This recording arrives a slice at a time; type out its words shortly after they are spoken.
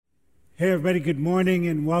Hey everybody, good morning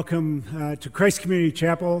and welcome to Christ Community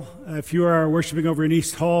Chapel. If you are worshiping over in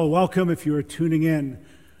East Hall, welcome. If you are tuning in,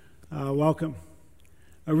 welcome.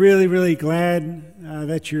 I'm really glad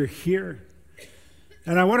that you're here.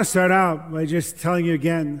 And I want to start out by just telling you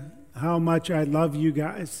again how much I love you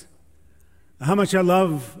guys, how much I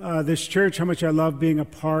love this church, how much I love being a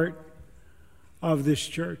part of this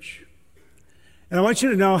church. And I want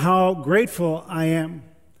you to know how grateful I am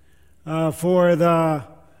for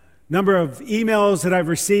the number of emails that I've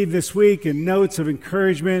received this week and notes of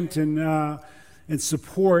encouragement and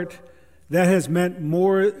support. That has meant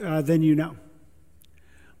more than you know.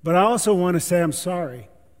 But I also want to say I'm sorry.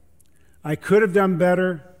 I could have done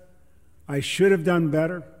better. I should have done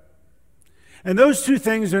better. And those two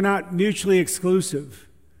things are not mutually exclusive.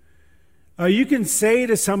 You can say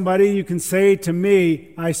to somebody, you can say to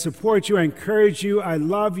me, I support you, I encourage you, I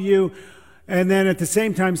love you, and then at the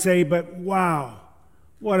same time say, but wow,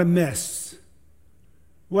 what a miss.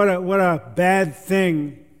 What a bad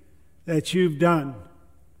thing that you've done.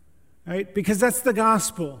 Right? Because that's the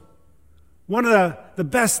gospel. One of the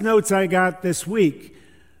best notes I got this week,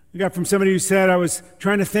 I got from somebody who said, I was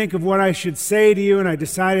trying to think of what I should say to you, and I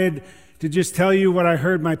decided to just tell you what I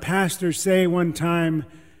heard my pastor say one time.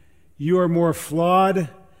 You are more flawed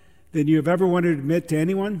than you have ever wanted to admit to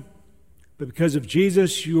anyone, but because of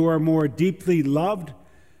Jesus, you are more deeply loved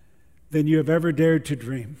than you have ever dared to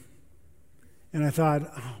dream. And I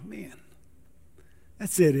thought, oh man,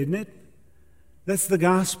 that's it, isn't it? That's the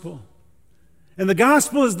gospel. And the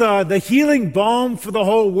gospel is the healing balm for the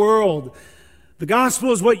whole world. The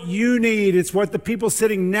gospel is what you need. It's what the people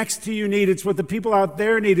sitting next to you need. It's what the people out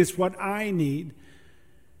there need. It's what I need.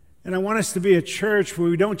 And I want us to be a church where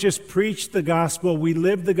we don't just preach the gospel, we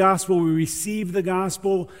live the gospel, we receive the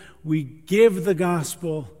gospel, we give the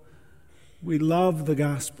gospel, we love the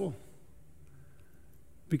gospel.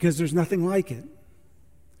 Because there's nothing like it.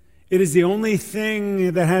 It is the only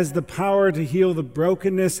thing that has the power to heal the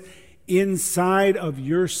brokenness inside of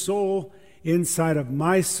your soul, inside of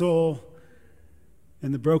my soul,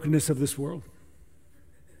 and the brokenness of this world.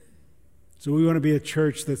 So we want to be a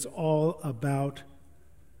church that's all about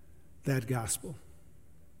that gospel.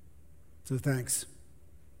 So thanks.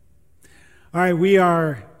 All right, we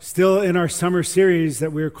are still in our summer series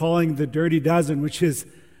that we're calling The Dirty Dozen, which is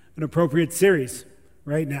an appropriate series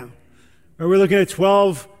right now. We're looking at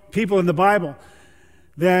 12 people in the Bible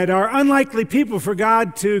that are unlikely people for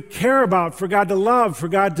God to care about, for God to love, for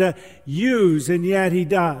God to use, and yet He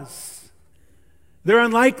does. They're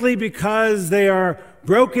unlikely because they are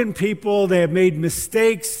broken people, they have made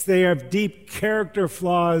mistakes, they have deep character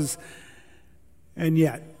flaws, and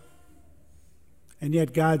yet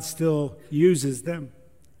God still uses them.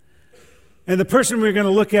 And the person we're going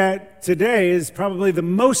to look at today is probably the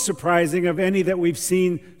most surprising of any that we've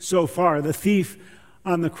seen so far, the thief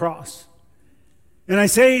on the cross. And I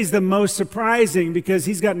say he's the most surprising because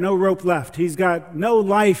he's got no rope left. He's got no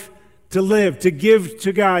life to live, to give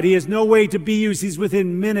to God. He has no way to be used. He's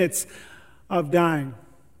within minutes of dying.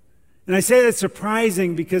 And I say that's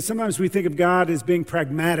surprising because sometimes we think of God as being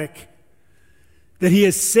pragmatic, that He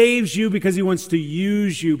has saved you because He wants to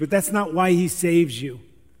use you, but that's not why He saves you.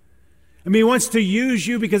 I mean, He wants to use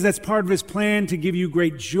you because that's part of His plan to give you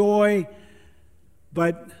great joy,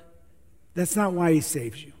 but that's not why He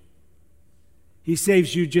saves you. He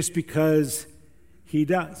saves you just because He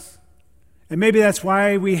does. And maybe that's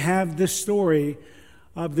why we have this story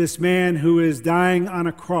of this man who is dying on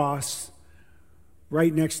a cross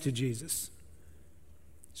right next to Jesus.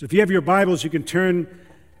 So if you have your Bibles, you can turn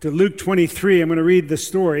to Luke 23. I'm going to read the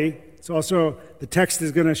story. It's also, the text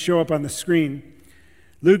is going to show up on the screen.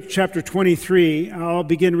 Luke chapter 23, I'll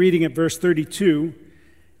begin reading at verse 32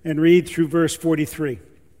 and read through verse 43.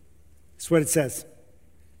 That's what it says.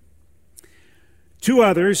 Two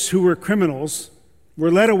others who were criminals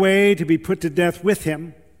were led away to be put to death with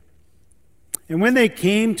him. And when they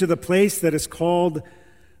came to the place that is called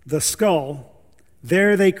the Skull,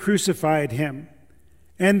 there they crucified him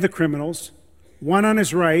and the criminals, one on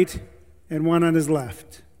his right and one on his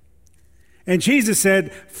left. And Jesus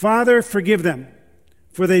said, Father, forgive them,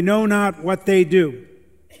 for they know not what they do.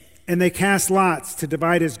 And they cast lots to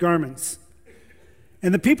divide his garments.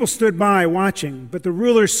 And the people stood by watching, but the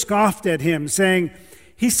rulers scoffed at him, saying,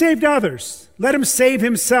 He saved others. Let him save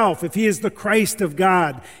himself if he is the Christ of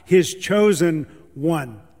God, his chosen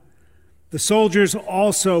one. The soldiers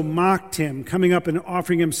also mocked him, coming up and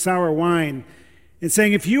offering him sour wine, and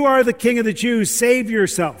saying, If you are the King of the Jews, save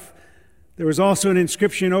yourself. There was also an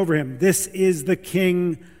inscription over him, This is the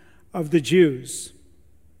King of the Jews.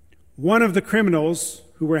 One of the criminals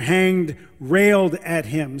who were hanged railed at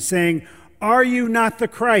him, saying, Are you not the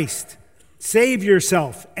Christ? Save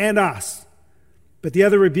yourself and us." But the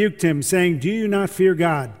other rebuked him, saying, "Do you not fear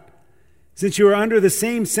God, since you are under the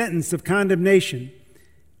same sentence of condemnation?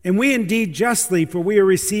 And we indeed justly, for we are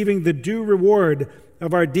receiving the due reward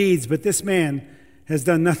of our deeds, but this man has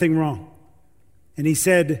done nothing wrong." And he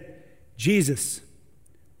said, "Jesus,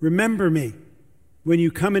 remember me when you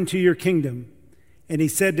come into your kingdom." And he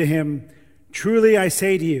said to him, "Truly I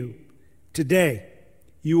say to you, today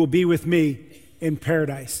you will be with me in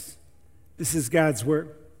paradise." This is God's word.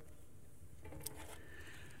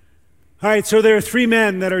 All right, so there are three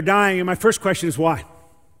men that are dying, and my first question is why?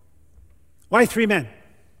 Why three men?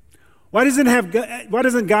 Why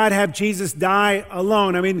doesn't God have Jesus die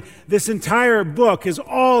alone? I mean, this entire book is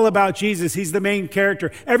all about Jesus. He's the main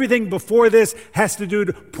character. Everything before this has to do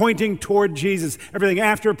with pointing toward Jesus. Everything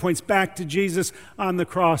after points back to Jesus on the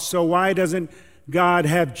cross. So why doesn't God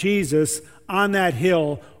have Jesus on that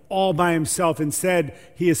hill all by himself? Instead,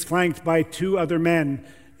 he is flanked by two other men,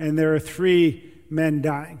 and there are three men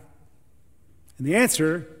dying. And the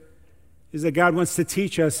answer is that God wants to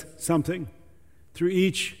teach us something through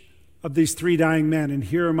each of these three dying men. And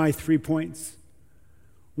here are my 3 points.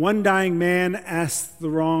 One dying man asked the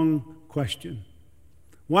wrong question.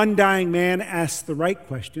 One dying man asked the right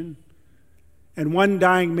question. And one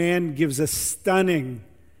dying man gives a stunning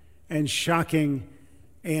and shocking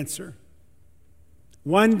answer.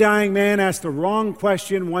 One dying man asked the wrong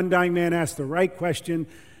question. One dying man asked the right question.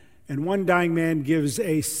 And one dying man gives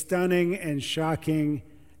a stunning and shocking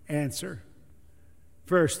answer.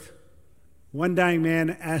 First, one dying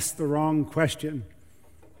man asked the wrong question.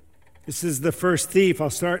 This is the first thief. I'll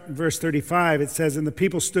start in verse 35. It says, "And the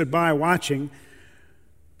people stood by watching,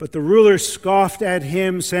 but the ruler scoffed at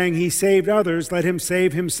him, saying, 'He saved others, let him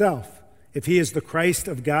save himself, if he is the Christ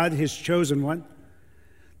of God, his chosen one.'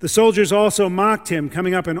 The soldiers also mocked him,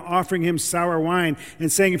 coming up and offering him sour wine,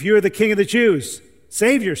 and saying, 'If you are the king of the Jews,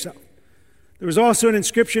 save yourself.' There was also an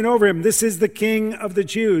inscription over him, 'This is the King of the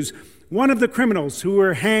Jews.' One of the criminals who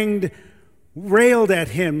were hanged railed at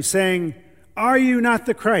him, saying, 'Are you not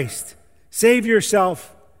the Christ? Save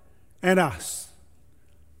yourself and us.'"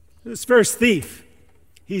 This first thief,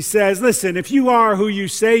 he says, "Listen, if you are who you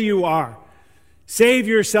say you are, save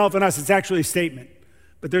yourself and us." It's actually a statement,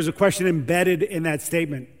 but there's a question embedded in that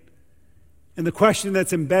statement. And the question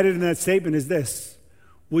that's embedded in that statement is this: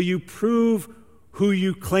 will you prove who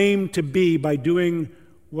you claim to be by doing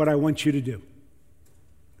what I want you to do?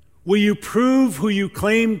 Will you prove who you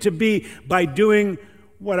claim to be by doing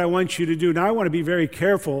what I want you to do? Now, I want to be very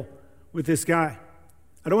careful with this guy.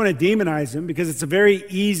 I don't want to demonize him because it's a very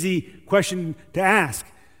easy question to ask.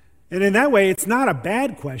 And in that way, it's not a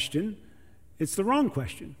bad question. It's the wrong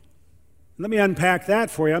question. Let me unpack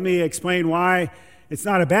that for you. Let me explain why it's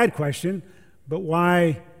not a bad question, but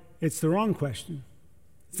why it's the wrong question.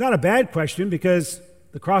 It's not a bad question because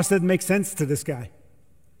the cross doesn't make sense to this guy.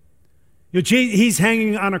 He's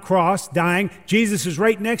hanging on a cross, dying. Jesus is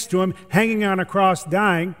right next to him, hanging on a cross,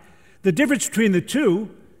 dying. The difference between the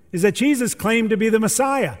two is that Jesus claimed to be the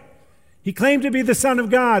Messiah. He claimed to be the Son of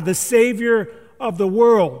God, the Savior of the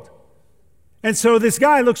world. And so this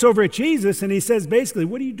guy looks over at Jesus and he says, basically,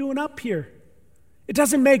 "What are you doing up here? It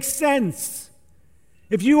doesn't make sense.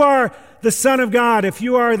 If you are the Son of God, if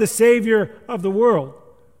you are the Savior of the world,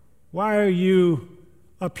 why are you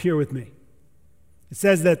up here with me?" It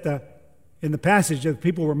says that in the passage that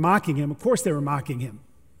people were mocking him. Of course they were mocking him.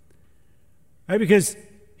 Right? Because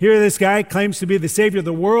here this guy claims to be the Savior of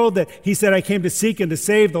the world, that he said, "I came to seek and to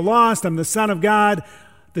save the lost. I'm the Son of God,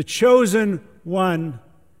 the chosen one."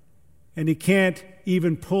 And he can't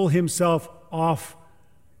even pull himself off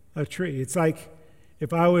a tree. It's like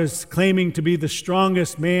if I was claiming to be the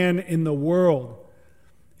strongest man in the world,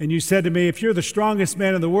 and you said to me, "If you're the strongest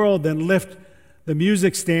man in the world, then lift the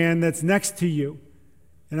music stand that's next to you."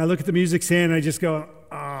 And I look at the music stand and I just go,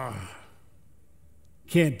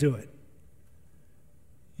 can't do it.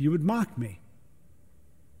 You would mock me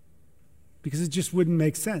because it just wouldn't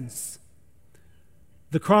make sense.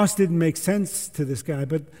 The cross didn't make sense to this guy,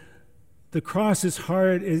 but the cross is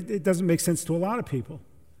hard. It doesn't make sense to a lot of people.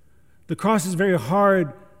 The cross is very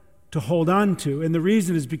hard to hold on to, and the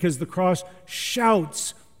reason is because the cross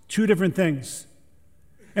shouts two different things.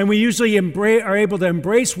 And we usually are able to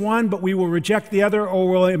embrace one, but we will reject the other, or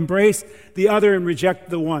we'll embrace the other and reject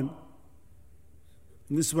the one.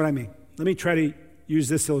 And this is what I mean. Let me try to use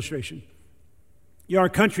this illustration. Our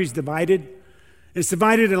country's divided. It's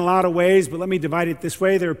divided in a lot of ways, but let me divide it this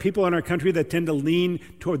way. There are people in our country that tend to lean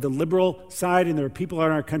toward the liberal side, and there are people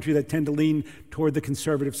in our country that tend to lean toward the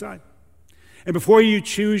conservative side. And before you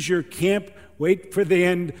choose your camp, wait for the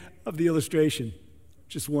end of the illustration.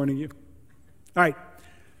 Just warning you. All right.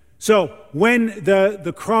 So when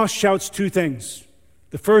the cross shouts two things.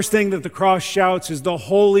 The first thing that the cross shouts is the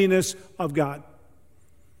holiness of God.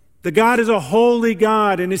 The God is a holy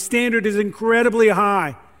God, and his standard is incredibly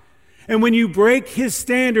high. And when you break his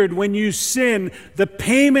standard, when you sin, the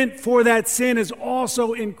payment for that sin is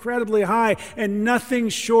also incredibly high, and nothing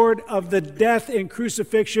short of the death and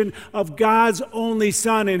crucifixion of God's only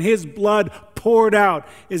Son and his blood poured out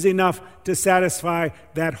is enough to satisfy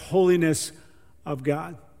that holiness of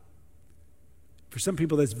God. For some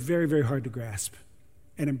people, that's very, very hard to grasp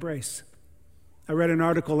and embrace. I read an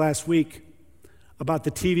article last week about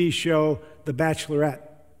the TV show The Bachelorette.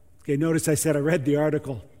 Okay, notice I said I read the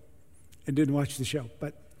article and didn't watch the show.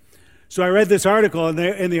 So I read this article, and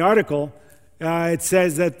in the article, it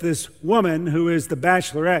says that this woman, who is the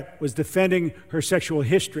Bachelorette, was defending her sexual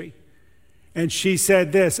history. And she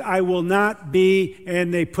said this, "I will not be,"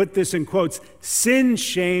 and they put this in quotes,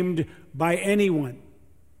 "sin-shamed by anyone."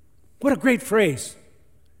 What a great phrase.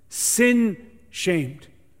 Sin-shamed.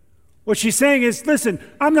 What she's saying is, listen,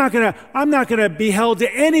 I'm not gonna be held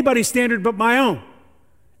to anybody's standard but my own.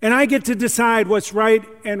 And I get to decide what's right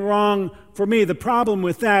and wrong for me. The problem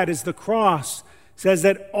with that is the cross says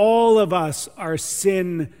that all of us are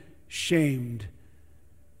sin-shamed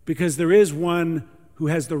because there is one who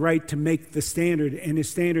has the right to make the standard, and his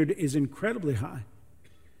standard is incredibly high.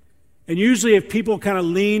 And usually if people kind of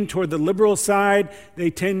lean toward the liberal side, they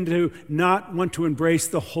tend to not want to embrace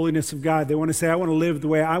the holiness of God. They want to say, I want to live the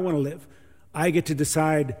way I want to live. I get to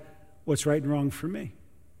decide what's right and wrong for me.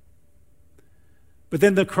 But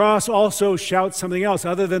then the cross also shouts something else.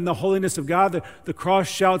 Other than the holiness of God, the cross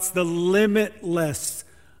shouts the limitless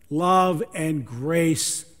love and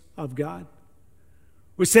grace of God.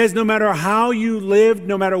 Which says no matter how you lived,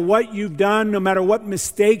 no matter what you've done, no matter what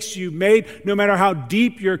mistakes you've made, no matter how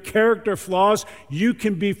deep your character flaws, you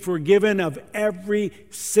can be forgiven of every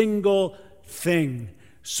single thing.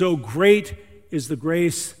 So great is the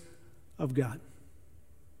grace of God.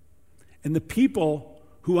 And the people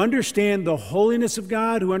who understand the holiness of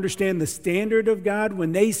God, who understand the standard of God,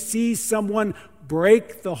 when they see someone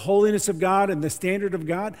break the holiness of God and the standard of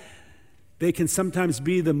God, they can sometimes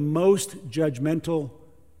be the most judgmental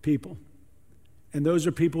people. And those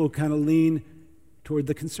are people who kind of lean toward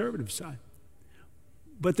the conservative side.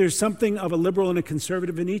 But there's something of a liberal and a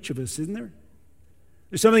conservative in each of us, isn't there?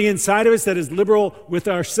 There's something inside of us that is liberal with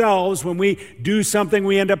ourselves. When we do something,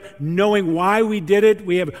 we end up knowing why we did it.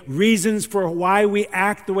 We have reasons for why we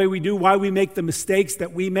act the way we do, why we make the mistakes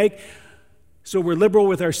that we make. So we're liberal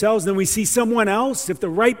with ourselves. Then we see someone else. If the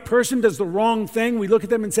right person does the wrong thing, we look at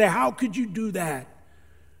them and say, how could you do that?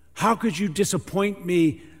 How could you disappoint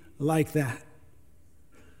me like that?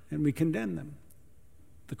 And we condemn them.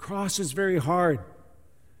 The cross is very hard.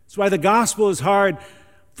 That's why the gospel is hard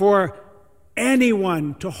for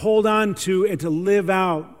anyone to hold on to and to live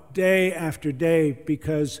out day after day,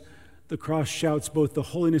 because the cross shouts both the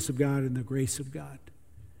holiness of God and the grace of God.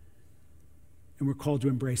 And we're called to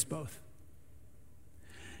embrace both.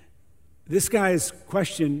 This guy's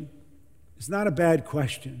question is not a bad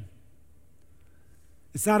question.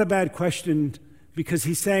 It's not a bad question because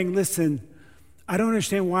he's saying, listen, I don't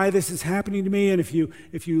understand why this is happening to me, and if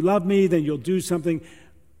you love me, then you'll do something.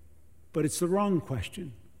 But it's the wrong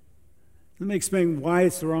question. Let me explain why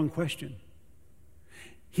it's the wrong question.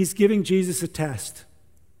 He's giving Jesus a test.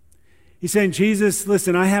 He's saying, Jesus,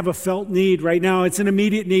 listen, I have a felt need right now. It's an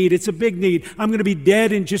immediate need. It's a big need. I'm going to be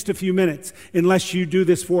dead in just a few minutes unless you do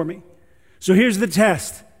this for me. So here's the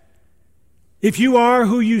test. If you are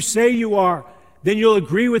who you say you are, then you'll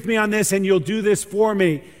agree with me on this and you'll do this for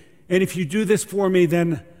me. And if you do this for me,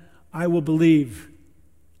 then I will believe.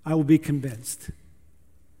 I will be convinced.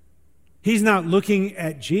 He's not looking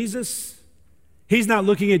at Jesus. He's not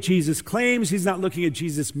looking at Jesus' claims. He's not looking at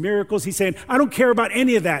Jesus' miracles. He's saying, I don't care about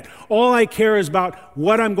any of that. All I care is about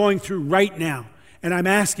what I'm going through right now. And I'm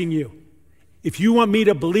asking you, if you want me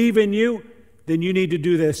to believe in you, then you need to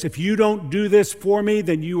do this. If you don't do this for me,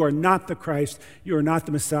 then you are not the Christ. You are not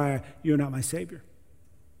the Messiah. You are not my Savior.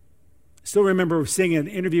 I still remember seeing an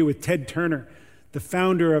interview with Ted Turner, the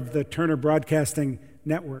founder of the Turner Broadcasting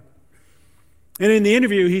Network. And in the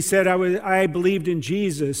interview, he said, I believed in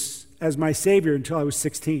Jesus as my Savior until I was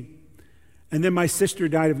 16. And then my sister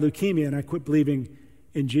died of leukemia, and I quit believing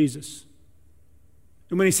in Jesus.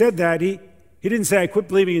 And when he said that, he didn't say, I quit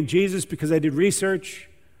believing in Jesus because I did research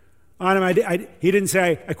on him. He didn't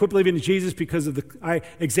say, I quit believing in Jesus because I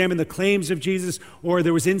examined the claims of Jesus, or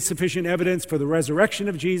there was insufficient evidence for the resurrection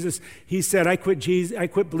of Jesus. He said, I quit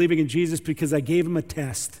believing in Jesus because I gave him a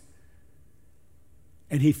test,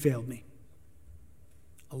 and he failed me.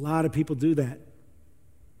 A lot of people do that.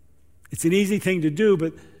 It's an easy thing to do,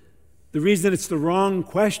 but The reason it's the wrong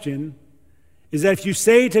question is that if you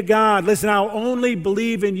say to God, listen, I'll only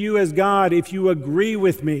believe in you as God if you agree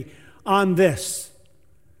with me on this.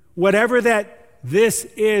 Whatever that this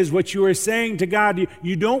is, what you are saying to God,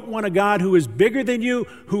 you don't want a God who is bigger than you,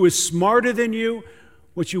 who is smarter than you.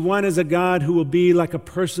 What you want is a God who will be like a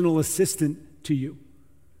personal assistant to you,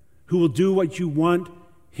 who will do what you want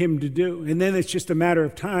him to do. And then it's just a matter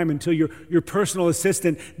of time until your personal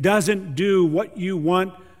assistant doesn't do what you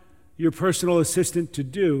want your personal assistant to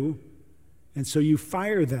do, and so you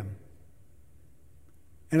fire them.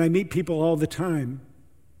 And I meet people all the time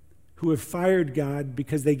who have fired God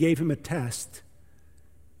because they gave him a test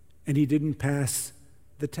and he didn't pass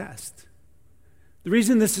the test. The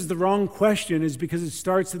reason this is the wrong question is because it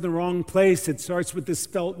starts in the wrong place. It starts with this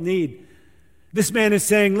felt need. This man is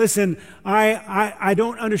saying, listen, I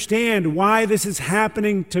don't understand why this is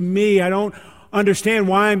happening to me. I don't understand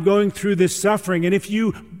why I'm going through this suffering. And if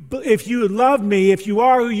you love me, if you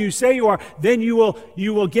are who you say you are, then you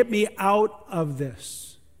will get me out of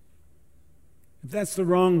this. If that's the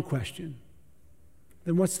wrong question,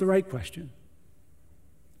 then what's the right question?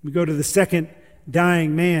 We go to the second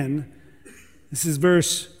dying man. This is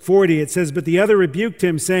verse 40. It says, but the other rebuked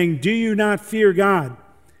him, saying, do you not fear God,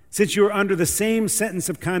 since you are under the same sentence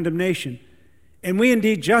of condemnation? And we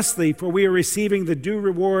indeed justly, for we are receiving the due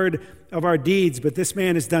reward of our deeds, but this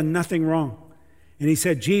man has done nothing wrong. And he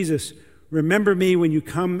said, Jesus, remember me when you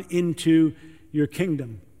come into your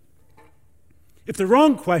kingdom. If the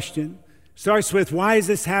wrong question starts with, why is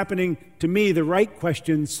this happening to me? The right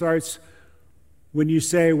question starts when you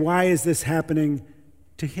say, why is this happening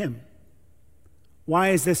to him? Why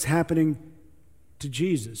is this happening to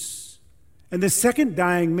Jesus? And the second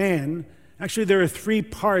dying man, actually there are three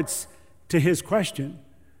parts to his question.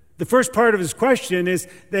 The first part of his question is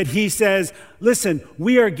that he says, listen,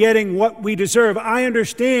 we are getting what we deserve. I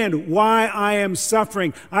understand why I am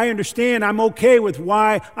suffering. I understand I'm okay with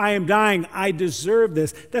why I am dying. I deserve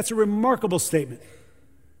this. That's a remarkable statement.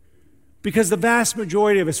 Because the vast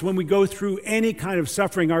majority of us, when we go through any kind of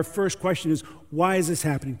suffering, our first question is, why is this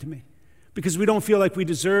happening to me? Because we don't feel like we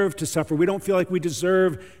deserve to suffer. We don't feel like we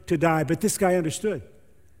deserve to die. But this guy understood.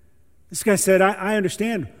 This guy said, I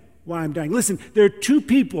understand why I'm dying. Listen, there are two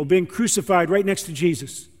people being crucified right next to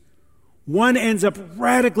Jesus. One ends up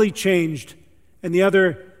radically changed, and the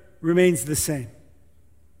other remains the same.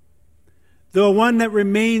 The one that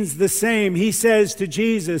remains the same, he says to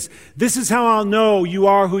Jesus, this is how I'll know you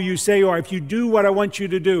are who you say you are. If you do what I want you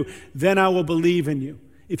to do, then I will believe in you.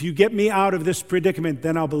 If you get me out of this predicament,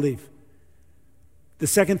 then I'll believe. The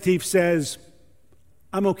second thief says,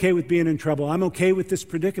 I'm okay with being in trouble. I'm okay with this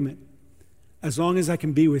predicament as long as I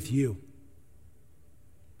can be with you.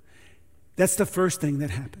 That's the first thing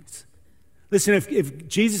that happens. Listen, if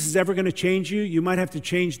Jesus is ever going to change you, you might have to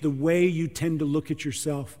change the way you tend to look at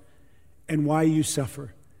yourself and why you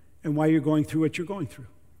suffer and why you're going through what you're going through.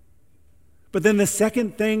 But then the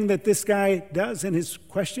second thing that this guy does in his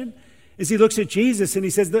question is he looks at Jesus and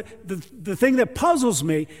he says, the thing that puzzles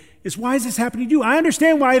me is, why is this happening to you? I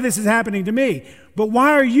understand why this is happening to me, but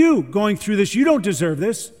why are you going through this? You don't deserve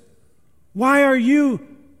this. Why are you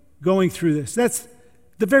going through this? That's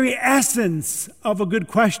the very essence of a good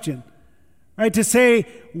question, right? To say,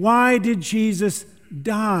 why did Jesus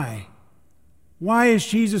die? Why is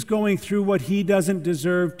Jesus going through what he doesn't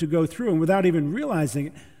deserve to go through? And without even realizing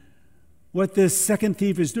it, what this second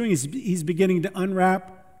thief is doing is he's beginning to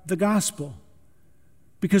unwrap the gospel.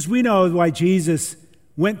 Because we know why Jesus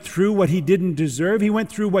went through what he didn't deserve. He went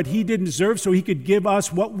through what he didn't deserve so he could give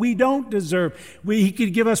us what we don't deserve. He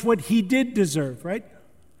could give us what he did deserve, right?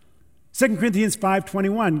 2 Corinthians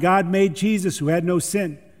 5:21, God made Jesus, who had no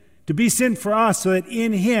sin, to be sin for us so that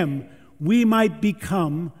in him we might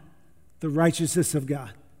become the righteousness of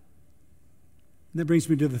God. And that brings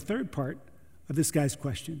me to the third part of this guy's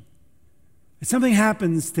question. And something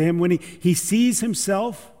happens to him when he sees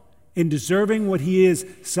himself in deserving what he is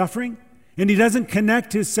suffering, and he doesn't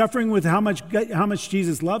connect his suffering with how much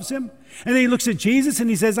Jesus loves him. And then he looks at Jesus and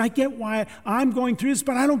he says, I get why I'm going through this,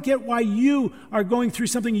 but I don't get why you are going through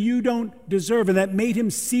something you don't deserve. And that made him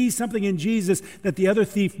see something in Jesus that the other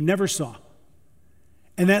thief never saw.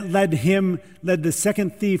 And that led the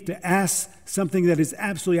second thief to ask something that is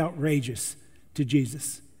absolutely outrageous to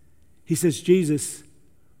Jesus. He says, Jesus,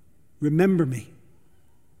 remember me.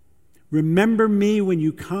 Remember me when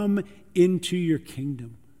you come into your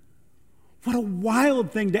kingdom. What a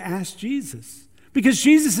wild thing to ask Jesus. Because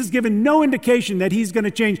Jesus has given no indication that he's going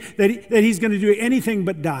to change, that he's going to do anything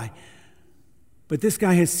but die. But this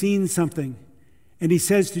guy has seen something. And he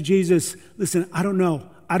says to Jesus, listen, I don't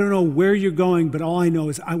know where you're going, but all I know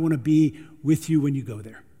is I want to be with you when you go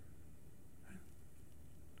there.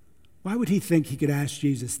 Why would he think he could ask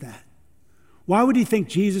Jesus that? Why would he think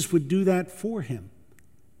Jesus would do that for him?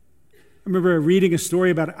 I remember reading a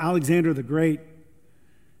story about Alexander the Great.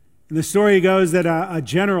 And the story goes that a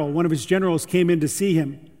general, one of his generals, came in to see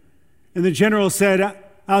him. And the general said,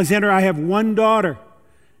 Alexander, I have one daughter,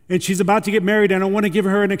 and she's about to get married, and I want to give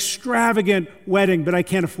her an extravagant wedding, but I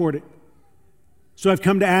can't afford it. So I've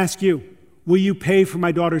come to ask you, will you pay for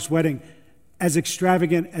my daughter's wedding as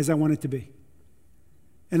extravagant as I want it to be?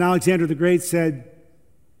 And Alexander the Great said,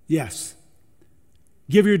 yes.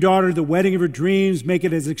 Give your daughter the wedding of her dreams. Make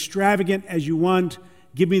it as extravagant as you want.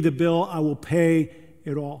 Give me the bill. I will pay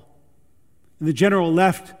it all. And the general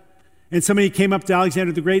left, and somebody came up to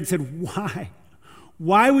Alexander the Great and said, why?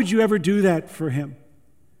 Why would you ever do that for him?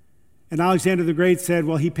 And Alexander the Great said,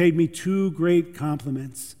 well, he paid me 2 great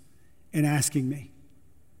compliments in asking me.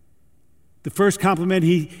 The first compliment,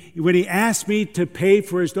 when he asked me to pay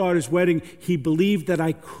for his daughter's wedding, he believed that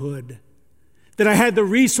I could, that I had the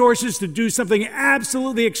resources to do something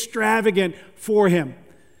absolutely extravagant for him.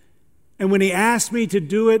 And when he asked me to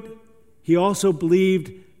do it, he also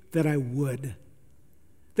believed that I would,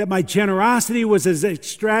 that my generosity was as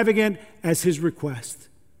extravagant as his request.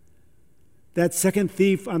 That second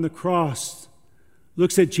thief on the cross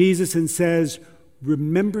looks at Jesus and says,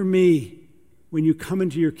 remember me when you come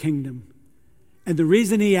into your kingdom. And the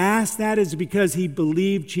reason he asked that is because he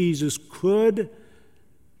believed Jesus could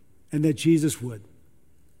and that Jesus would.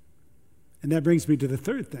 And that brings me to the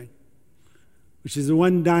third thing, which is the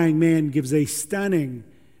one dying man gives a stunning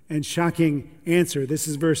and shocking answer. This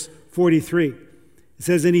is verse 43. It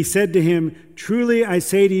says, and he said to him, truly I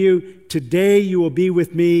say to you, today you will be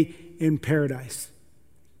with me in paradise.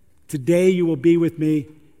 Today you will be with me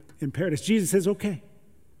in paradise. Jesus says, okay.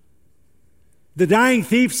 The dying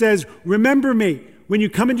thief says, remember me. When you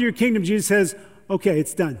come into your kingdom, Jesus says, okay,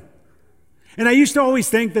 it's done. And I used to always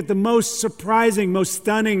think that the most surprising, most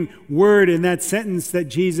stunning word in that sentence that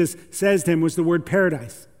Jesus says to him was the word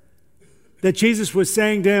paradise. That Jesus was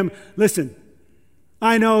saying to him, listen,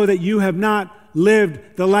 I know that you have not lived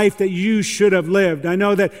the life that you should have lived. I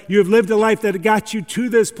know that you have lived a life that got you to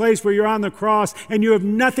this place where you're on the cross and you have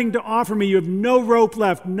nothing to offer me. You have no rope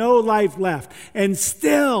left, no life left. And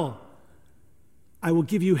still, I will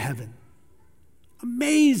give you heaven.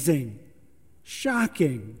 Amazing,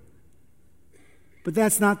 shocking. But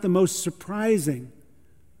that's not the most surprising,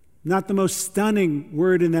 not the most stunning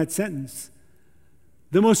word in that sentence.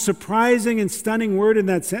 The most surprising and stunning word in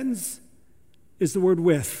that sentence is the word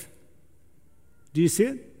with. Do you see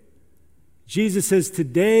it? Jesus says,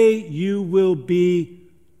 today you will be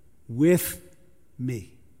with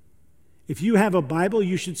me. If you have a Bible,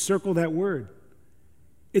 you should circle that word.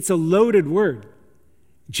 It's a loaded word.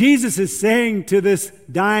 Jesus is saying to this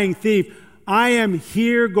dying thief, I am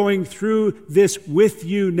here going through this with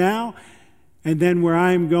you now, and then where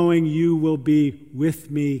I'm going, you will be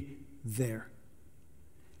with me there.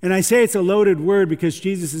 And I say it's a loaded word because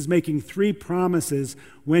Jesus is making 3 promises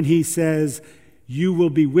when he says, you will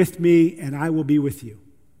be with me and I will be with you.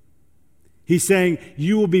 He's saying,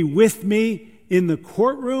 you will be with me in the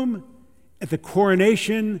courtroom, at the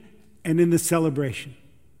coronation, and in the celebration.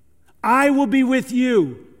 I will be with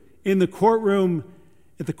you in the courtroom,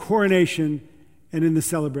 at the coronation, and in the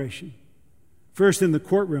celebration. First, in the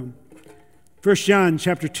courtroom. 1 John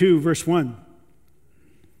chapter 2, verse 1.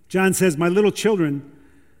 John says, my little children,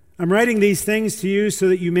 I'm writing these things to you so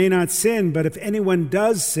that you may not sin, but if anyone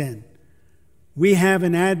does sin, we have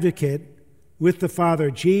an advocate with the Father,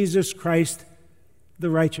 Jesus Christ the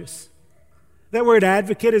righteous. That word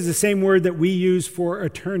advocate is the same word that we use for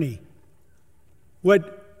attorney.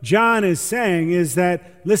 What John is saying is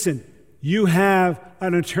that, listen, you have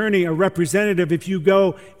an attorney, a representative, if you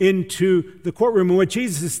go into the courtroom. And what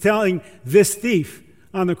Jesus is telling this thief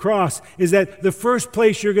on the cross is that the first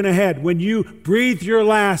place you're going to head when you breathe your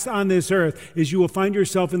last on this earth is you will find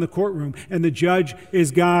yourself in the courtroom, and the judge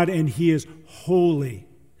is God and he is holy.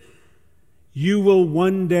 You will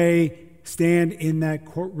one day stand in that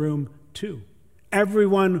courtroom too.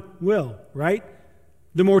 Everyone will, right?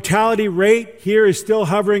 The mortality rate here is still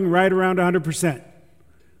hovering right around 100%.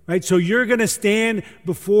 Right? So you're going to stand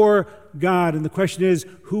before God, and the question is,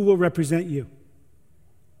 who will represent you?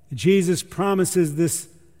 Jesus promises this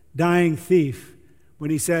dying thief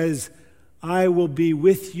when he says, I will be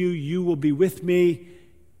with you, you will be with me.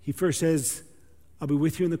 He first says, I'll be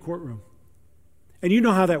with you in the courtroom. And you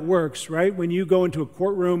know how that works, right? When you go into a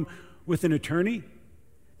courtroom with an attorney,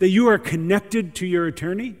 that you are connected to your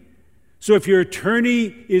attorney. So if your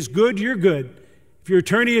attorney is good, you're good. If your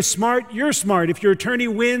attorney is smart, you're smart. If your attorney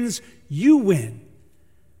wins, you win.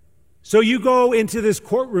 So you go into this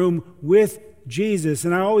courtroom with Jesus.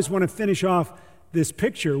 And I always want to finish off this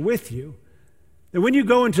picture with you. That when you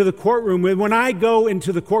go into the courtroom, when I go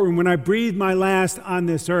into the courtroom, when I breathe my last on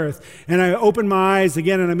this earth, and I open my eyes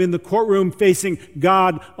again, and I'm in the courtroom facing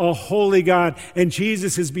God, a holy God, and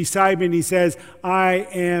Jesus is beside me, and he says, I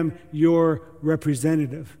am your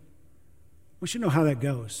representative. We should know how that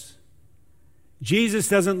goes. Jesus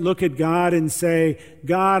doesn't look at God and say,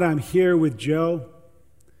 God, I'm here with Joe,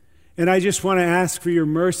 and I just want to ask for your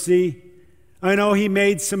mercy. I know he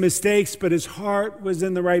made some mistakes, but his heart was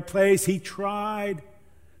in the right place. He tried.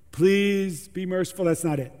 Please be merciful. That's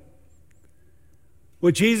not it.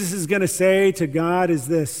 What Jesus is going to say to God is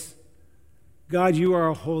this: God, you are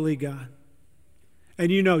a holy God.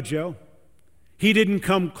 And you know, Joe, he didn't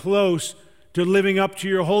come close to living up to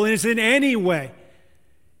your holiness in any way.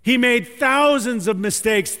 He made thousands of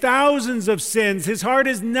mistakes, thousands of sins. His heart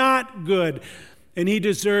is not good. And he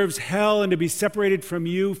deserves hell and to be separated from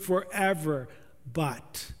you forever.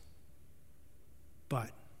 But,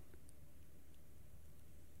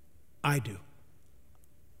 I do.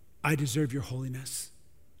 I deserve your holiness.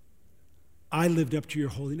 I lived up to your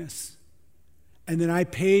holiness. And then I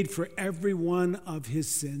paid for every one of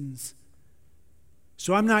his sins.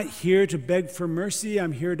 So I'm not here to beg for mercy.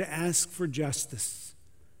 I'm here to ask for justice.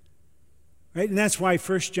 Right? And that's why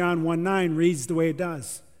 1 John 1:9 reads the way it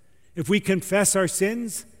does. If we confess our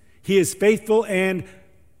sins, he is faithful and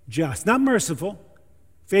just. Not merciful,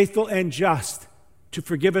 faithful and just to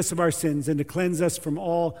forgive us of our sins and to cleanse us from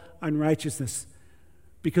all unrighteousness.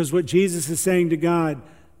 Because what Jesus is saying to God,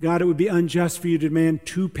 God, it would be unjust for you to demand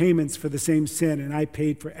two payments for the same sin, and I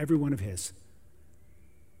paid for every one of his,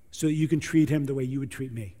 so that you can treat him the way you would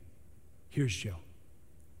treat me. Here's Joe.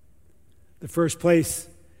 The first place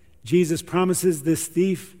Jesus promises this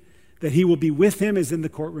thief that he will be with him is in the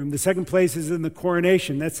courtroom. The second place is in the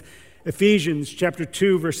coronation. That's Ephesians chapter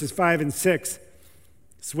 2, verses 5 and 6.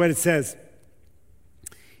 This is what it says.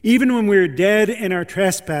 Even when we were dead in our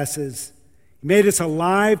trespasses, he made us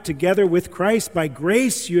alive together with Christ. By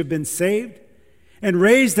grace you have been saved, and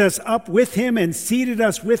raised us up with him and seated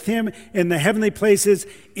us with him in the heavenly places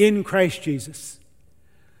in Christ Jesus.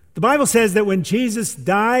 The Bible says that when Jesus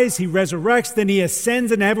dies, he resurrects, then he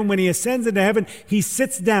ascends into heaven. When he ascends into heaven, he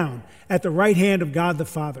sits down at the right hand of God the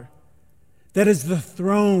Father. That is the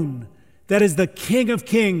throne. That is the King of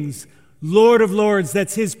Kings, Lord of Lords.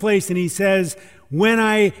 That's his place. And he says, when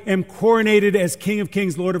I am coronated as King of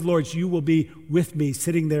Kings, Lord of Lords, you will be with me,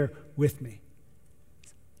 sitting there with me.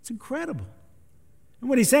 It's incredible. And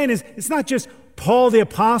what he's saying is, it's not just Paul the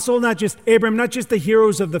apostle, not just Abraham, not just the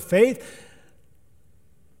heroes of the faith,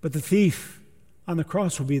 but the thief on the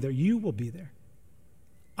cross will be there. You will be there.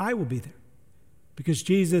 I will be there. Because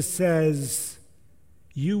Jesus says,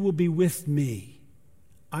 you will be with me.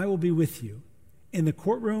 I will be with you in the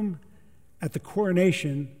courtroom, at the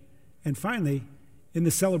coronation, and finally, in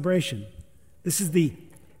the celebration. This is the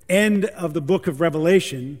end of the book of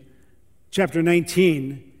Revelation, chapter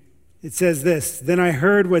 19. It says this: Then I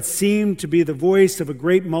heard what seemed to be the voice of a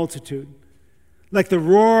great multitude, like the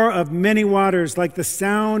roar of many waters, like the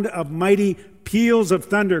sound of mighty peals of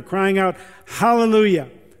thunder, crying out, Hallelujah!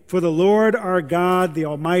 For the Lord our God, the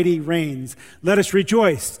Almighty, reigns. Let us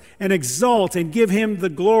rejoice and exult and give him the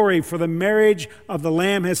glory, for the marriage of the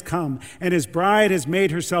Lamb has come, and his bride has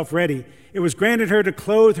made herself ready. It was granted her to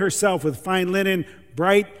clothe herself with fine linen,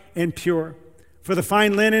 bright and pure. For the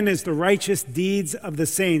fine linen is the righteous deeds of the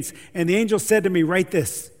saints. And the angel said to me, Write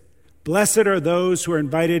this: Blessed are those who are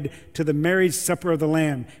invited to the marriage supper of the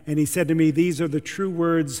Lamb. And he said to me, These are the true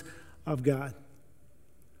words of God.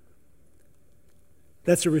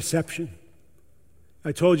 That's a reception.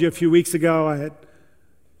 I told you a few weeks ago I had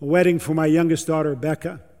a wedding for my youngest daughter,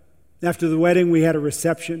 Becca. After the wedding, we had a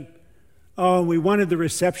reception. Oh, and we wanted the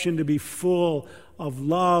reception to be full of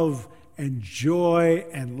love and joy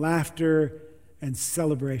and laughter and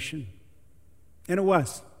celebration. And it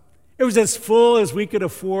was. It was as full as we could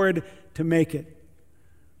afford to make it.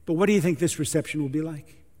 But what do you think this reception will be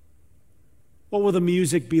like? What will the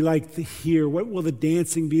music be like here? What will the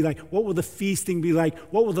dancing be like? What will the feasting be like?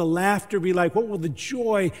 What will the laughter be like? What will the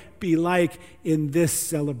joy be like in this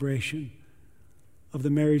celebration of the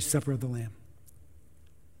marriage supper of the Lamb?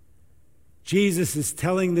 Jesus is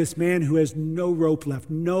telling this man who has no rope left,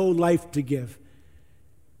 no life to give.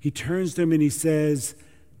 He turns to him and he says,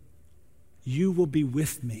 You will be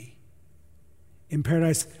with me in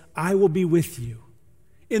paradise. I will be with you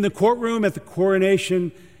in the courtroom, at the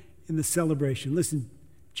coronation, in the celebration. Listen,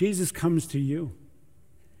 Jesus comes to you.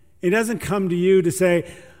 He doesn't come to you to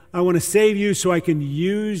say, I want to save you so I can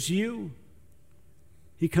use you.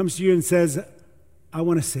 He comes to you and says, I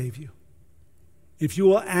want to save you. If you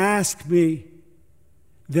will ask me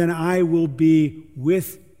then I will be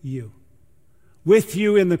with you. With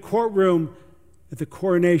you in the courtroom, at the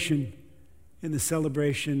coronation, in the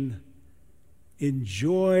celebration, in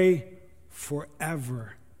joy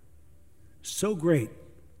forever. So great,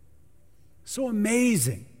 so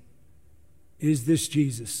amazing is this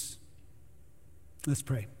Jesus. Let's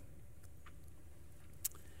pray.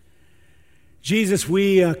 Jesus,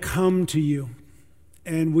 we come to you,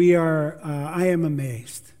 and I am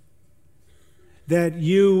amazed that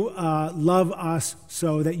you love us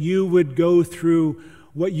so, that you would go through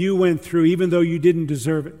what you went through, even though you didn't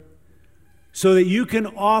deserve it, so that you can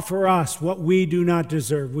offer us what we do not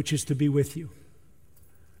deserve, which is to be with you.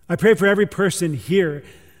 I pray for every person here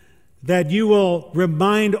that you will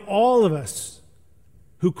remind all of us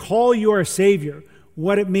who call you our Savior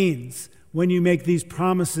what it means when you make these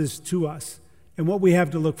promises to us and what we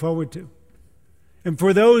have to look forward to. And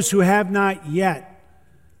for those who have not yet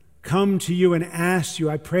come to you and asked you,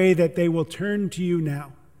 I pray that they will turn to you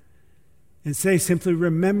now and say simply,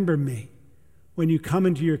 remember me when you come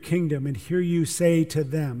into your kingdom, and hear you say to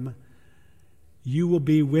them, you will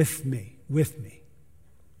be with me.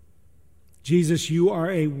 Jesus, you are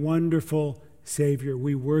a wonderful Savior.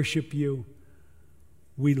 We worship you.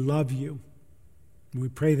 We love you. And we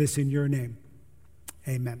pray this in your name.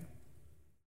 Amen.